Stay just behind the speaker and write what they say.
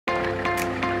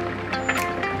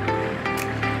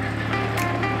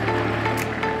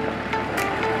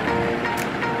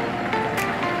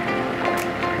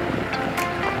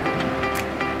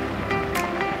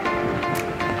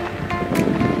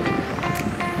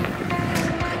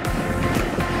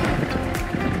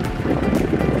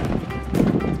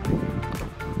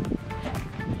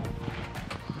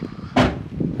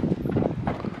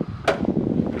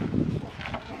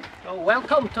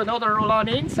Welcome to another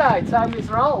Rhulani Insights. I'm with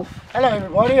Ralf. Hello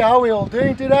everybody, how are we all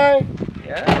doing today?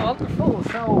 Yeah, wonderful.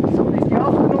 So soon is the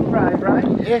afternoon drive, right?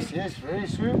 Yes, very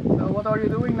soon. So what are you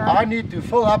doing now? I need to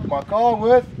fill up my car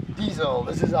with diesel.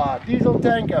 This is our diesel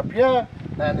tank up here.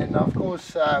 And then of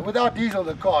course, without diesel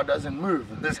the car doesn't move.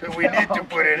 We need to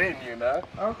put it in, you know.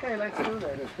 Okay, let's do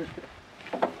that.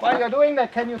 While you're doing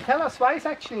that, can you tell us why is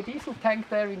actually a diesel tank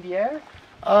there in the air?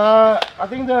 I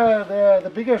think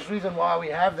the biggest reason why we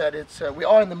have that, we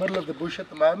are in the middle of the bush at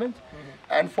the moment,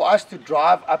 and for us to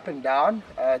drive up and down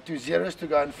to Zeros to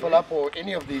go and fill up, or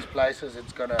any of these places,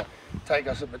 it's going to take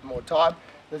us a bit more time.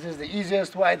 This is the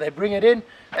easiest way. They bring it in,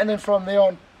 and then from there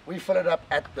on we fill it up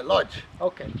at the lodge.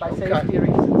 Okay, by safety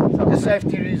reasons. The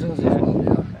safety reasons is all,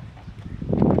 yeah.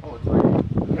 Oh, it's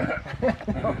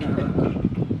okay.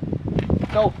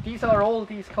 So these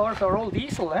cars are all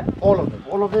diesel, eh? All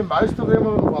of them, most of them,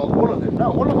 well, all of them. No,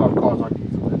 all of our cars are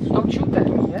diesel. Don't shoot at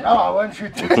me, eh? No, I won't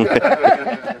shoot you.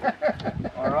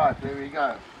 Alright, there we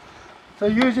go. So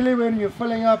usually when you're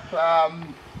filling up,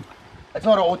 it's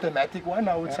not an automatic one,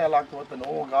 I would say, like what the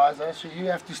normal guys are. So you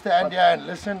have to stand here and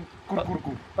listen.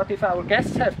 But if our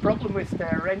guests have problem with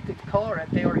their rented car and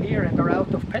they are here and are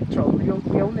out of petrol, we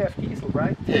only have diesel,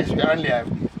 right? Yes, we only have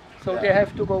diesel. So they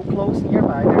have to go close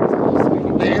nearby. There is a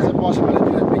possibility. There is a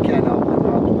possibility that we can help them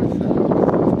out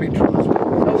with petrol as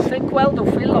well. So think well to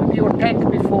fill up your tank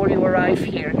before you arrive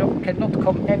here. You cannot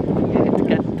come empty and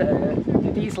get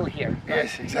the diesel here.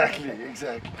 Yes, exactly.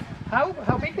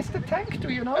 How big is the tank? Do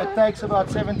you know? It takes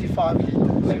about 75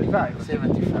 liters.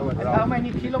 75. And how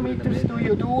many kilometers do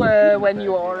you do when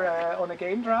you are on a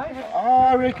game drive?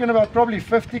 I reckon about probably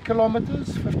 50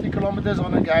 kilometers. 50 kilometers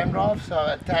on a game drive. So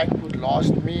a tank would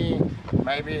last me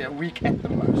maybe a week at the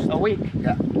most. A week?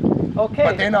 Yeah. Okay.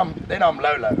 But then I'm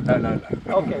low.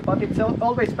 Okay, but it's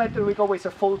always better we go with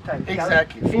a full tank.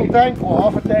 Exactly. Full tank or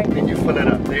half a tank, then you fill it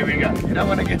up. There we go. You don't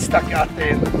want to get stuck out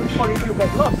there in the bush. Or if you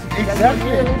get lost.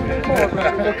 Exactly.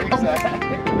 Exactly.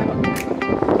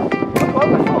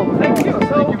 Wonderful. Thank you.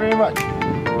 Thank you very much.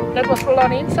 That was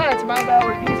Rhulani Insights about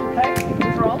our diesel tank.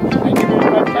 Thank you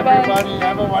very much, everybody.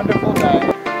 Have a wonderful day.